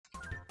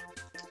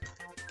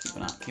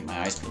Cannot keep my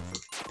eyes peeled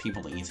for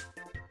people to eat.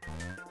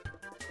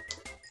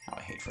 How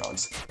I hate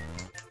frogs.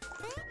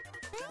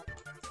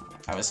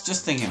 I was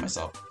just thinking to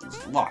myself,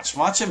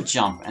 watch him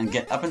jump and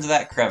get up into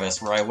that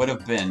crevice where I would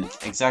have been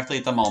exactly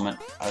at the moment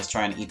I was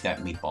trying to eat that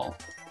meatball.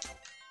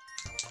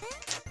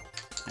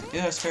 I do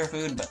have spare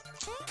food, but...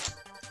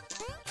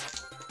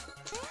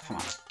 Come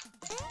on.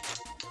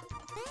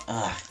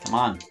 Ugh, come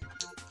on.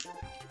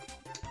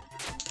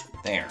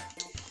 There.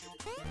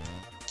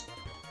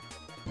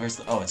 Where's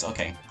the... Oh, it's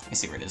okay. I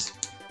see where it is.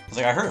 I was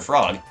like, I heard a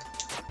frog.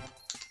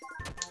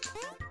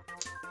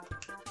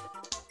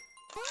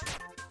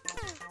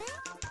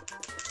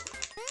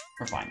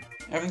 We're fine.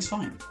 Everything's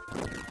fine.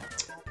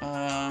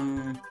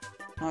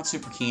 Not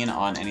super keen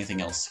on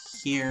anything else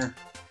here.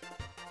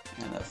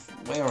 And the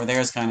way over there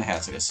is kind of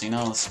hazardous, so you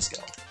know, let's just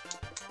go.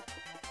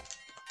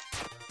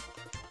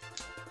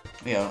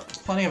 We have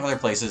plenty of other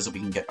places that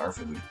we can get our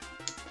food.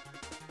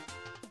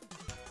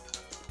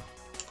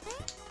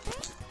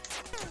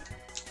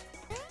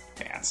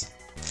 Bats.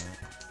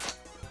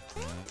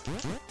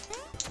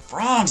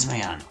 Frogs,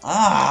 man!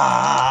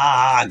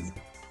 Ah!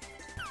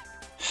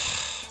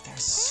 They're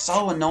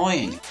so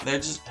annoying. They're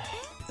just...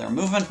 Their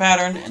movement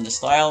pattern and the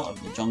style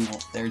of the jungle,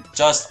 they're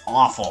just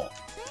awful.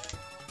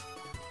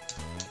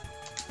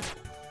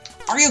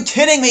 Are you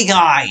kidding me,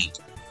 guy?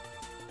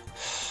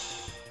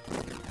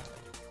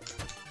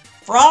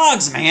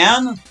 Frogs,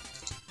 man!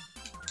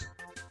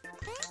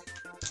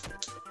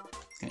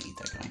 He's gonna eat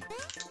that guy.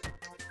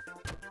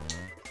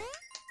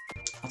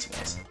 Lots of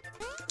guys.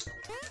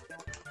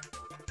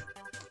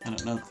 I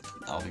don't know if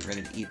I'll be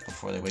ready to eat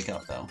before they wake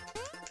up, though.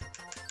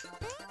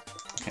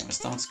 Okay, my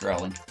stomach's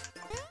growling.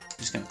 I'm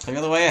just gonna clear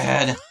the way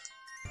ahead.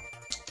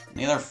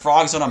 Any other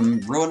frogs want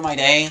to ruin my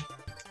day?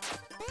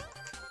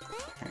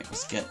 Alright,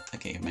 let's get a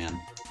caveman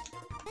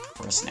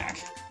for a snack.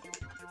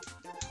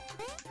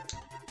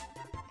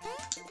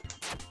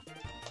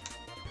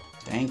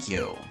 Thank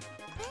you.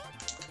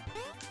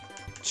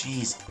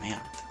 Jeez,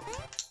 man.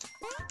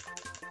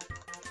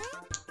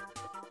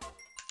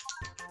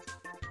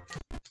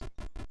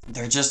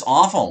 They're just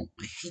awful.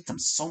 I hate them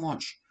so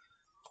much.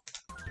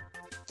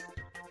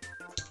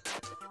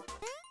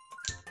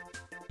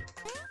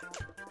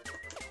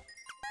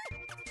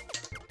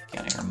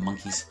 Get out of here,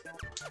 monkeys.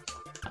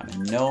 I'm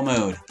in no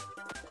mood.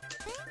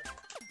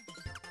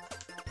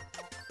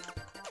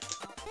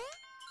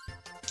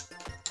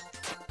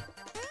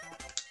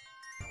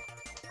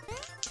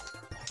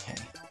 Okay.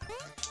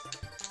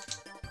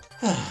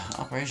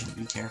 Operation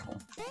Be Careful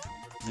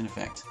is in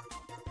effect.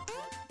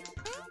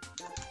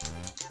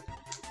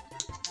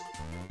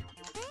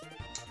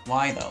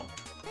 Why, though?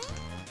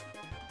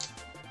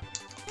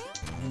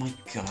 Oh my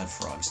god,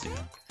 frogs, dude.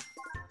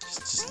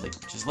 Just leave.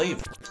 Just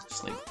leave.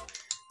 Just leave.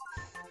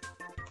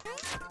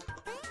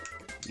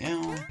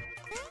 Yeah.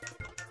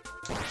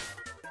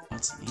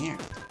 What's in here?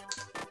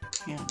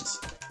 Hands.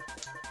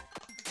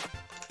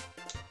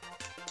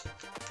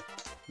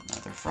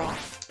 Another frog.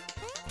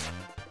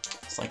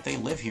 It's like they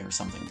live here or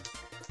something.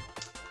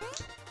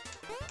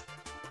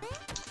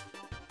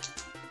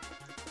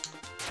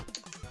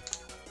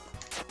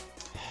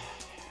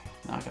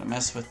 Not gonna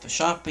mess with the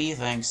shop bee,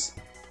 thanks.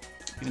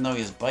 Even though he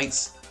has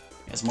bites,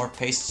 he has more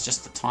paste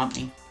just to taunt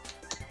me.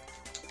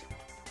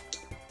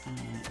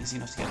 Easy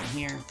enough to get in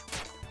here.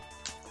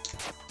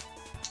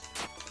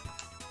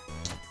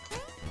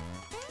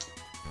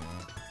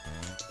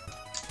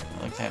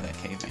 I'd like to have that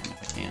caveman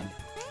if I can.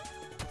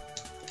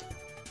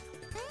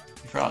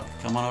 Hey, frog,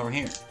 come on over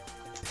here.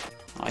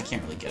 Oh, I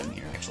can't really get him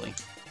here, actually.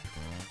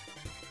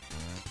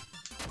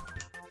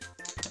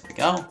 There we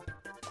go.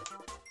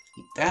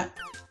 Eat that.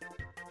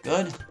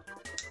 Good.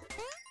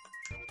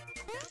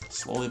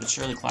 Slowly but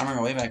surely climbing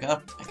our way back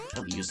up. I could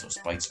really use those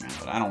spikes, man,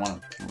 but I don't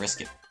want to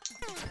risk it.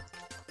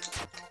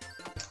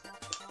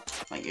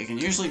 Like, you can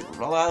usually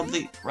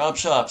reliably rob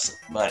shops,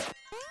 but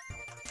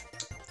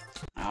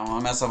I don't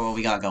want to mess up what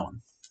we got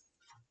going.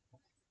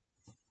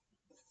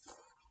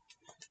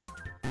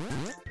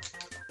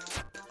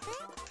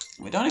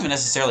 We don't even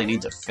necessarily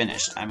need to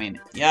finish. I mean,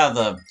 yeah,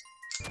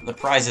 the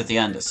prize at the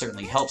end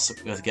certainly helps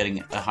with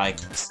getting a high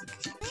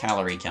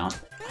calorie count.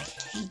 I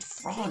hate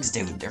frogs,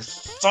 dude. They're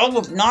so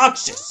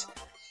obnoxious.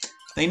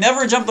 They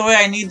never jump the way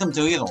I need them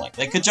to either. Like,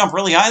 they could jump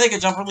really high, they could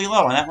jump really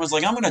low. And that was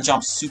like, I'm gonna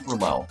jump super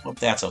low. Hope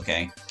that's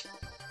okay.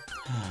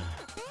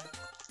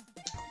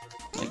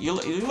 Like, you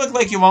look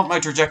like you want my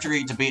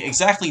trajectory to be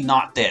exactly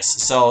not this.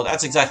 So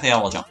that's exactly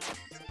how I'll jump.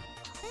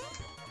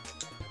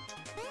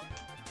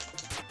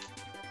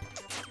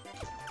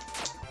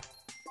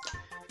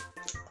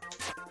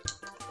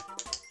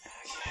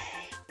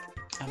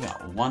 I've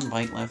got one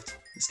bite left.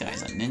 This guy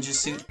has a ninja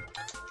suit.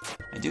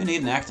 I do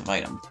need an active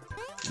item.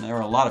 And there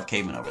are a lot of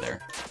cavemen over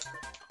there.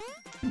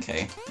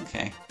 Okay,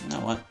 okay. You know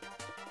what?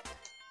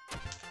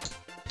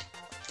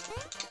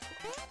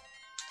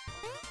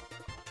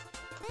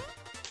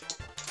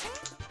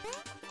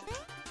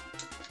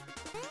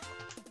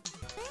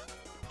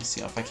 Let's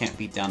see if I can't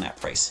beat down that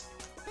price.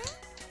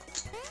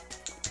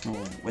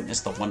 We'll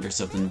witness the wonders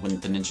of the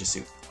ninja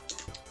suit.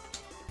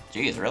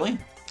 Jeez, really?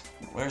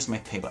 Where's my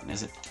pay button?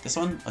 Is it this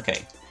one?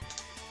 Okay.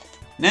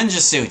 Ninja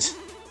suit.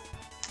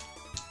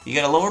 You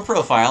get a lower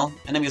profile.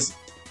 Enemies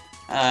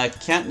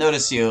can't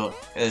notice you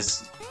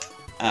as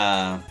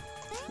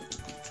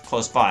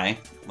close by.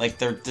 Like,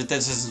 the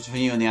distance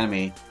between you and the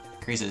enemy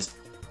increases.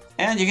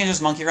 And you can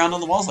just monkey around on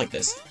the walls like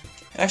this.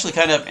 It actually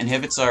kind of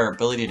inhibits our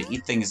ability to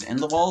eat things in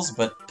the walls,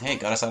 but hey, it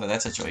got us out of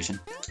that situation.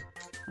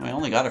 I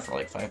only got it for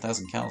like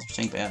 5,000 cals, which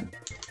ain't bad.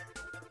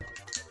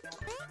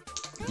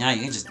 Yeah,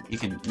 you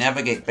can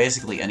navigate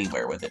basically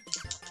anywhere with it,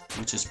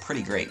 which is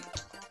pretty great.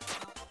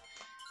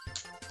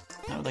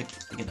 I would like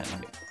to get that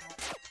nugget.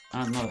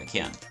 I don't know that I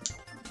can.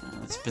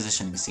 Its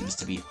positioning seems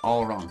to be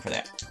all wrong for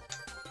that.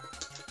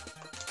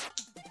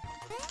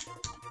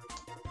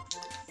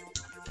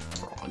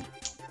 Frog.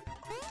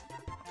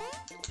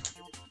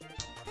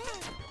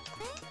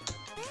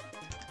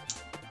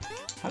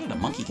 How did a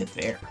monkey get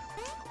there?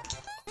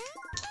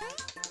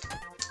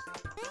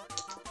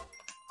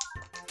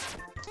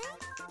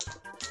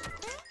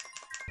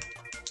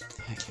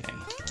 Okay.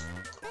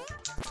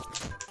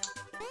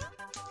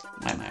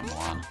 Why am I a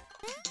moron?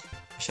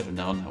 I should have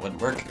known that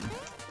wouldn't work.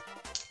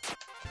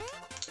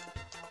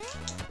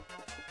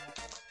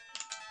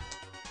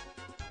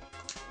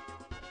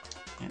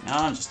 And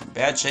now I'm just in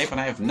bad shape and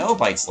I have no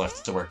bites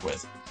left to work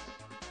with.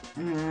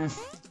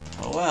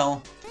 Oh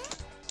well.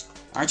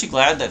 Aren't you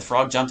glad that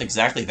Frog jumped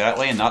exactly that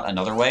way and not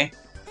another way?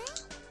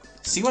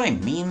 See what I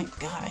mean?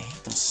 God, I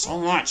hate them so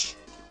much.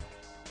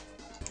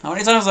 How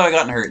many times have I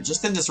gotten hurt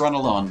just in this run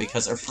alone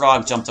because a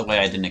frog jumped away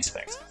I didn't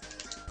expect?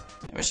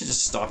 Maybe I should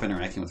just stop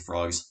interacting with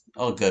frogs.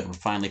 Oh good, we're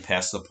finally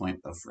past the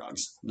point of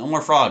frogs. No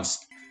more frogs!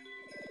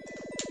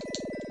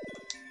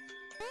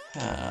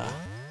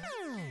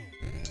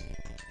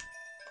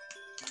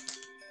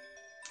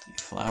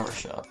 Flower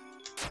shop.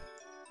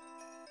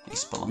 Hey,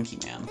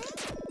 Spelunky man.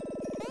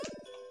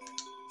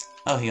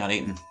 Oh, he got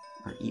eaten.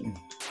 Or eaten.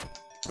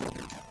 Good.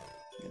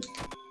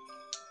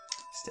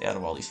 Stay out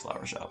of all these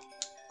flower shops.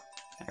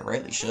 I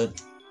rightly should.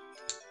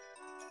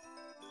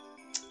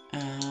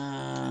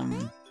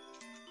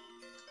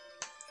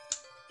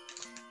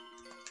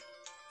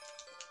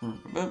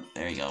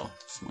 There you go.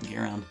 Just monkey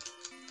around.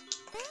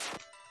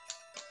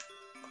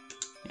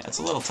 Yeah, it's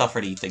a little tougher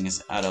to eat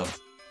things out of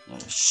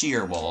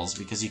sheer walls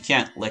because you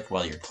can't lick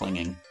while you're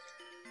clinging,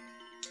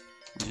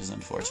 which is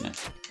unfortunate.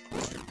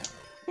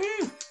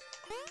 Woo!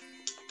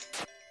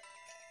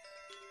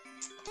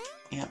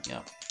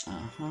 Yep.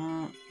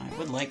 I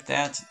would like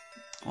that.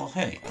 Well,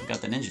 hey, I've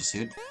got the ninja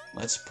suit.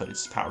 Let's put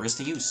its powers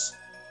to use.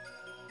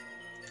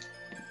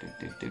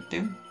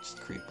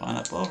 Just creep on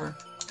up over.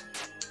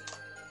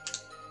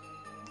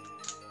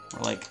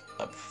 We're like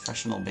a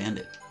professional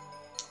bandit.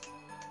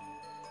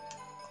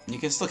 And you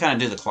can still kind of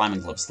do the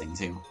climbing clips thing,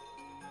 too.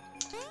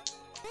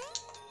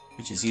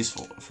 Which is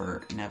useful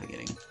for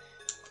navigating.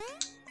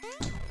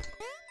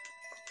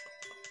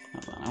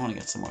 Hold on, I want to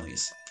get some more of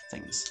these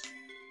things.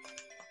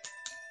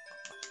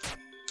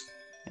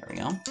 There we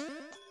go.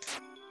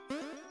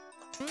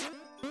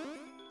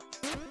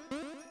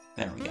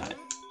 There, we got it.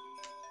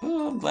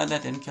 Ooh, I'm glad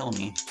that didn't kill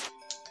me.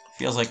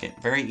 Feels like it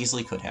very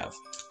easily could have.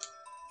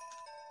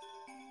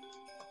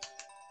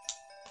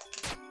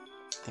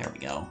 There we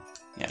go.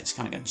 Yeah, I just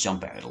kind of got to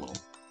jump at it a little.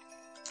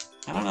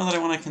 I don't know that I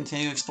want to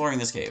continue exploring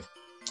this cave.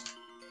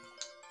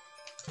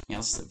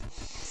 Yeah,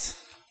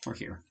 we're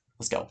here.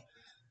 Let's go.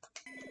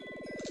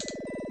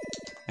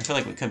 I feel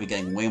like we could be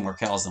getting way more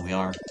cows than we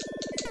are.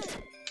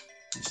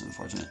 Which is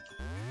unfortunate.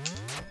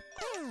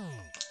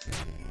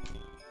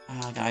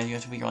 Guys, you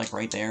have to be like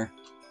right there.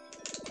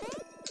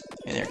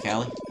 Hey there,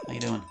 Callie. How you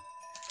doing?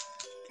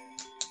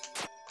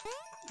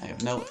 I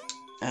have no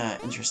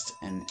interest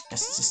in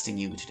assisting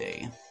you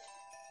today.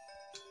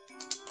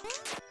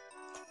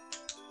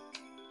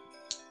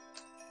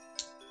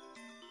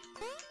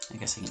 I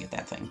guess I can get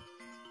that thing.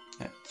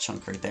 That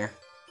chunk right there.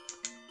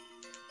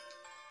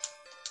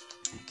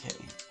 Okay.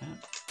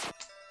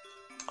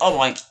 Oh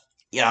boy.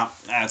 Yeah,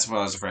 that's what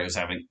I was afraid was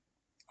happening.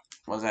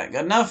 Was that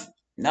good enough?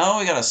 No,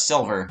 we got a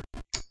silver.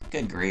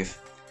 Good grief.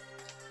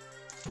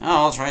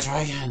 Oh, I'll try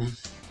again.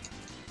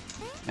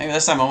 Maybe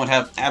this time I won't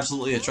have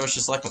absolutely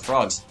atrocious luck with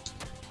frogs.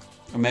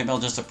 Or maybe I'll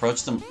just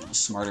approach them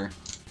smarter.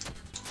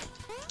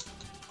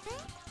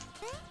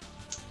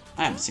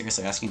 I'm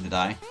seriously asking to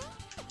die.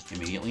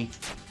 Immediately.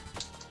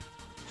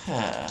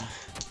 Man.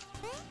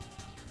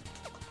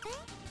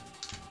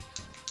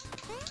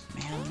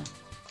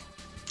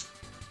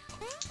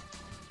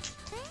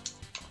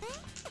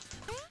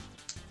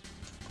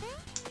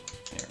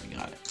 There, we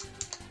got it.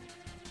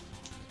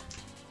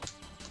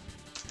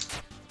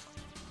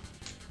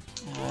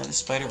 This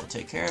spider will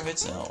take care of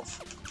itself.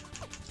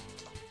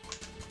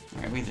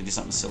 Alright, we have to do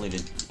something silly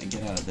to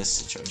get out of this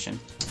situation.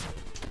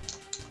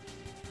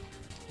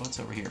 What's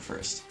over here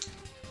first?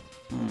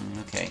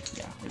 Okay,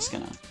 yeah, we're just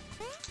gonna...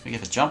 We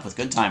get to jump with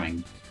good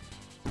timing.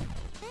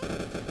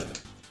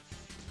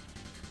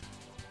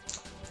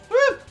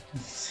 Woo!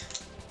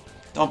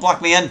 Don't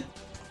block me in!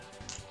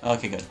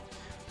 Okay, good.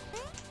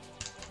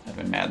 I've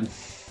been mad.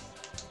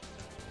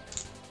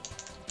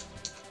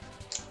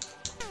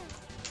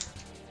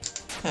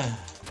 Well,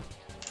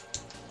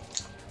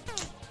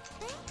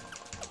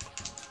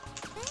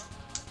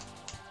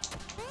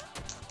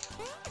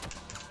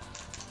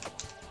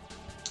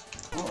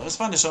 it was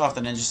fun to show off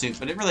the ninja suit,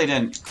 but it really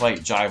didn't quite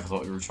jive with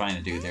what we were trying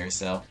to do there,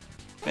 so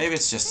maybe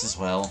it's just as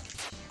well.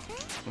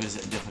 It was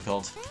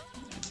difficult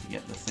to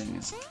get the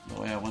things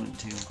the way I wanted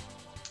to.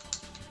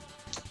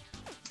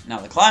 Now,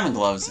 the climbing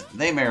gloves,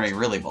 they marry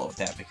really well with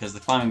that, because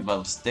the climbing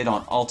gloves, they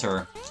don't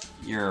alter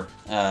your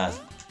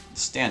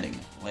standing,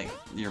 like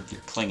your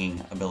clinging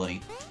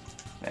ability.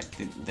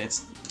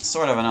 That's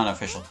sort of an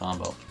unofficial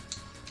combo.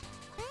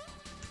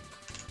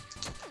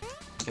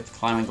 Get the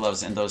climbing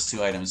gloves and those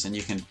two items, and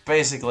you can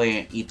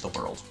basically eat the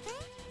world.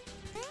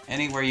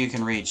 Anywhere you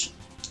can reach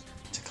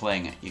to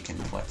cling, you can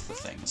collect the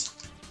things.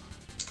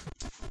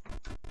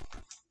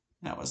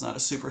 That was not a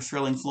super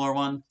thrilling floor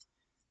one.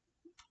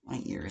 My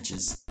ear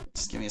itches.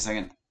 Just give me a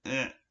second.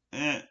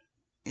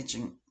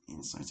 Itching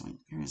inside my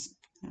ears.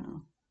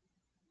 No.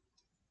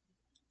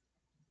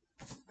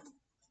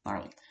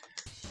 Gnarly.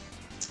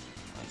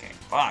 Okay,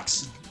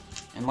 box.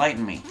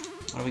 Enlighten me.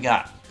 What do we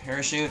got?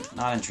 Parachute?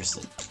 Not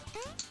interested.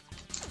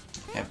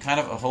 I have kind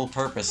of a whole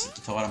purpose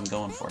to what I'm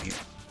going for here.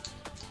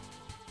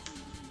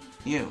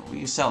 You, what are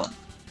you selling?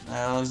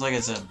 Looks like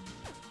it's a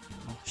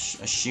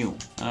shoe.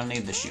 I don't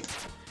need the shoe.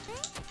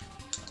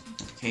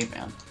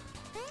 Caveman.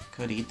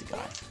 Could eat the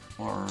guy.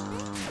 Or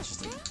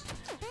just leave it.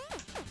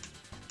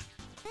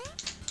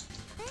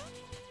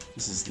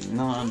 This is the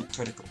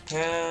non-critical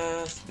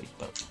path,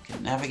 but we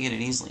can navigate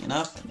it easily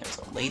enough, and there's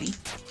a lady.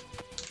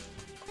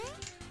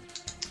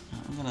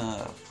 I'm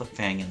gonna put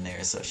Fang in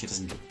there so she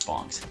doesn't get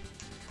bonked.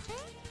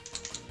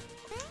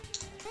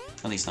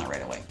 At least not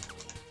right away.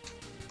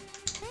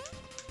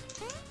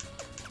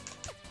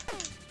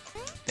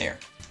 There.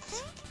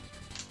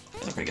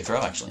 That's a pretty good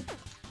throw, actually.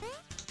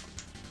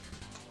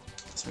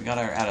 So we got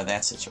her out of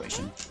that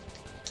situation.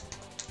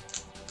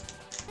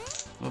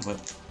 Whoop, whoop.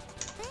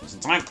 Losing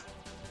time.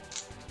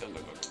 Go, go, go,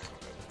 go, go,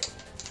 go.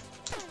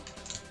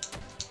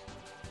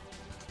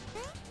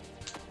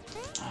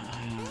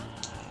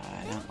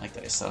 I don't like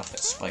that I set off that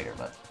spider,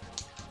 but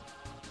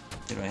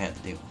did what I had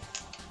to do.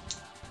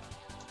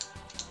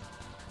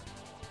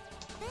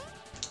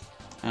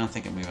 I don't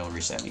think I'm going to be able to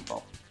reach that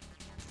meatball.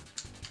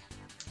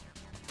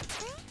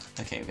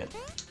 Okay, good.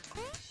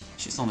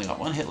 She's only got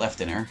one hit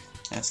left in her.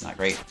 That's not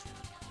great.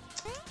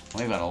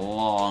 We've got a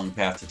long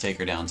path to take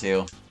her down,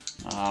 too.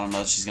 I don't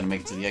know if she's going to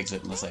make it to the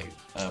exit unless I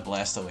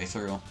blast the way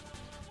through.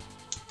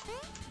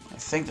 I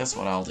think that's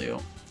what I'll do.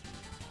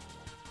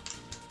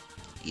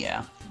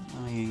 Yeah.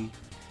 Let me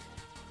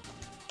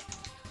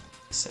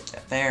set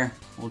that there.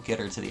 We'll get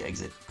her to the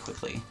exit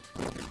quickly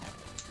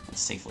and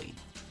safely.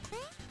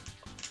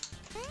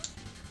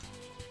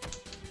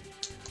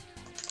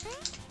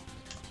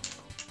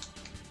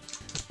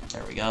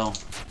 There we go.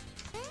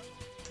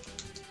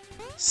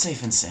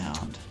 Safe and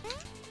sound.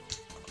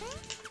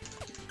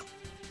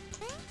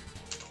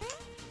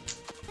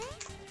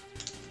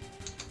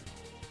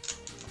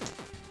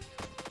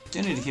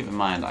 Do need to keep in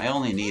mind, I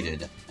only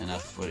needed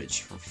enough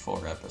footage for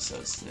 4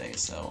 episodes today,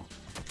 so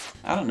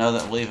I don't know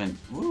that we'll even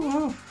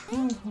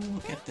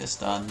get this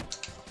done.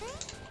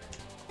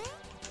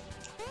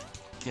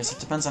 Guess it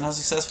depends on how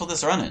successful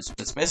this run is.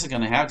 It's basically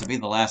going to have to be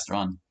the last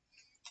run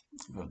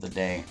of the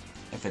day,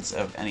 if it's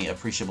of any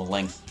appreciable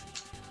length.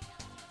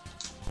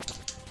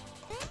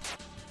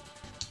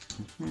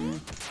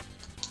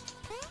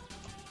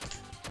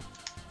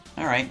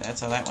 Alright, that's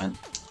how that went.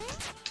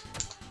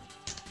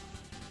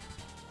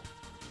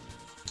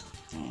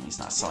 And he's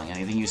not selling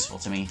anything useful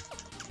to me.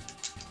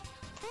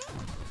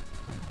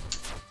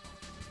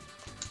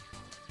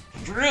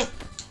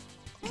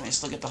 Can I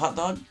still get the hot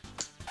dog?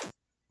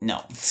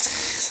 No.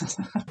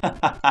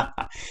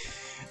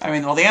 I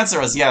mean, well, the answer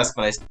was yes,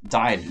 but I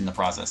died in the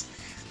process.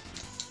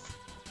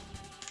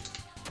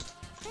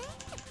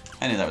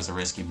 I knew that was a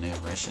risky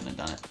maneuver. I shouldn't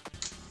have done it.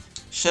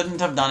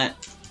 Shouldn't have done it.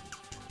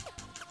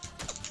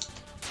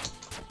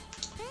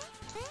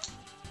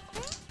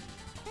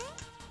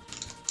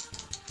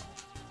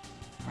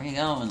 Where you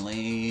going,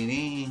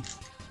 lady?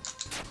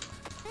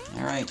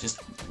 Alright, just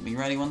be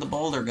ready when the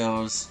boulder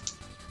goes.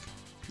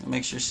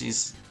 Make sure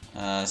she's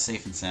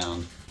safe and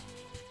sound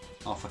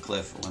off a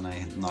cliff when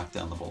I knock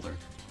down the boulder.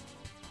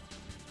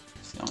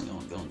 Just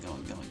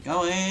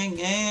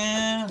going,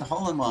 and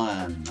hole in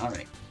one.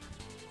 Alright.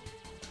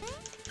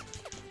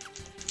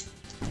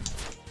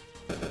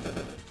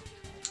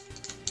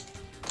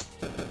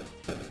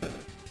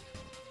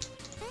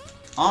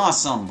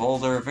 Awesome,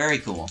 boulder. Very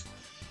cool.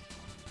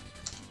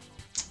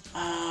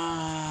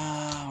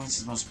 What's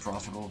the most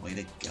profitable way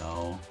to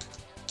go?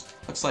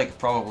 Looks like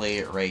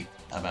probably right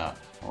about...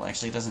 Well,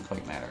 actually, it doesn't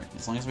quite matter.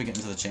 As long as we get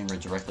into the chamber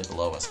directly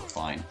below us, we're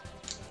fine.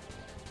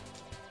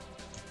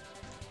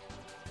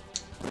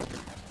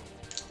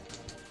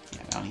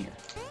 Yeah, down here.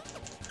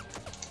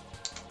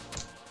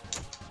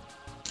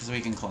 So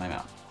we can climb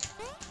out.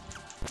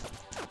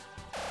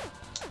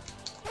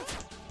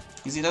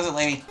 Easy does it,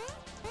 lady.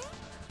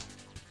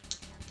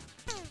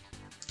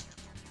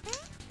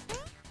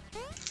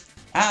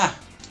 Ah!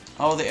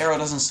 Oh, the arrow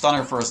doesn't stun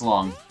her for as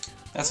long.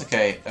 That's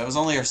okay. That was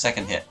only her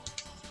second hit.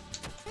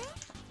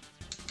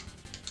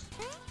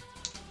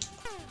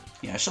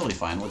 Yeah, she'll be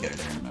fine. We'll get her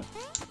there in a minute.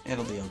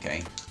 It'll be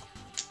okay.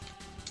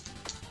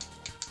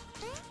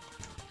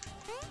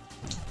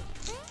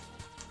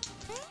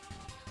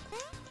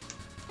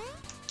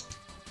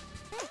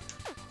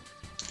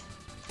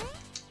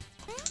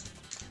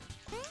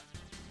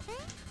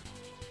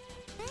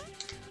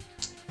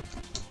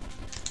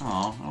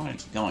 Oh, I wanted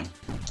to keep going.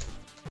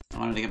 I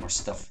wanted to get more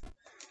stuff.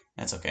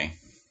 That's okay.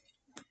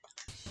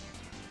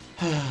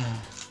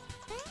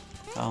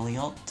 Valley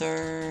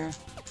Altar.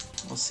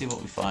 We'll see what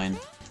we find.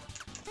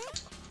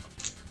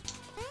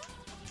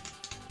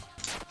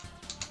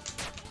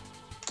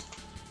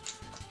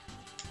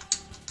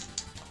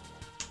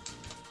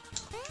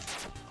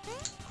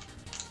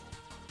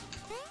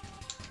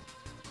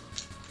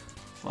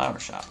 Flower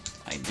shop.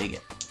 I dig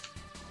it.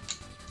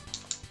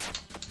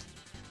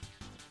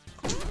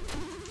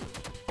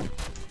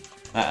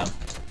 Uh-oh.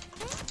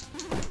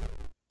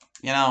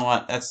 You know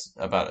what? That's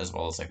about as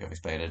well as I could have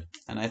expected.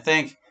 And I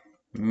think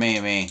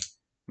maybe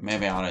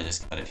I ought to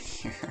just cut it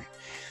here.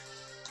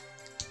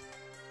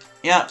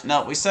 Yeah,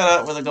 no, we set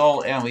out with a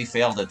goal and we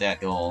failed at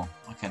that goal.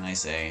 What can I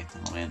say?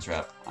 Tunnel Man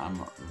Trap.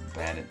 I'm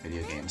bad at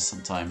video games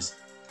sometimes.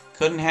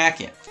 Couldn't hack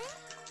it.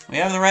 We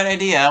have the right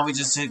idea, we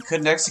just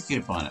couldn't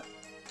execute upon it.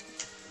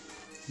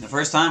 The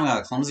first time, I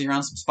got clumsy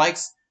around some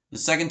spikes. The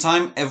second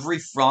time, every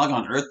frog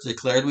on Earth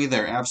declared me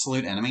their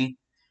absolute enemy.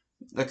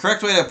 The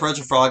correct way to approach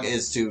a frog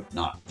is to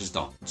not. Just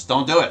don't. Just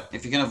don't do it.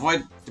 If you can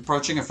avoid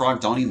approaching a frog,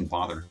 don't even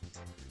bother.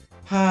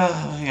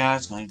 Yeah,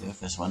 that's going to do it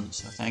for this one.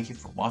 So thank you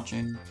for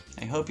watching.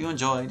 I hope you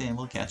enjoyed, and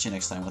we'll catch you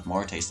next time with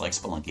more Taste Like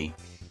Spelunky.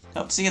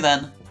 Hope to see you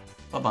then.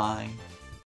 Bye-bye.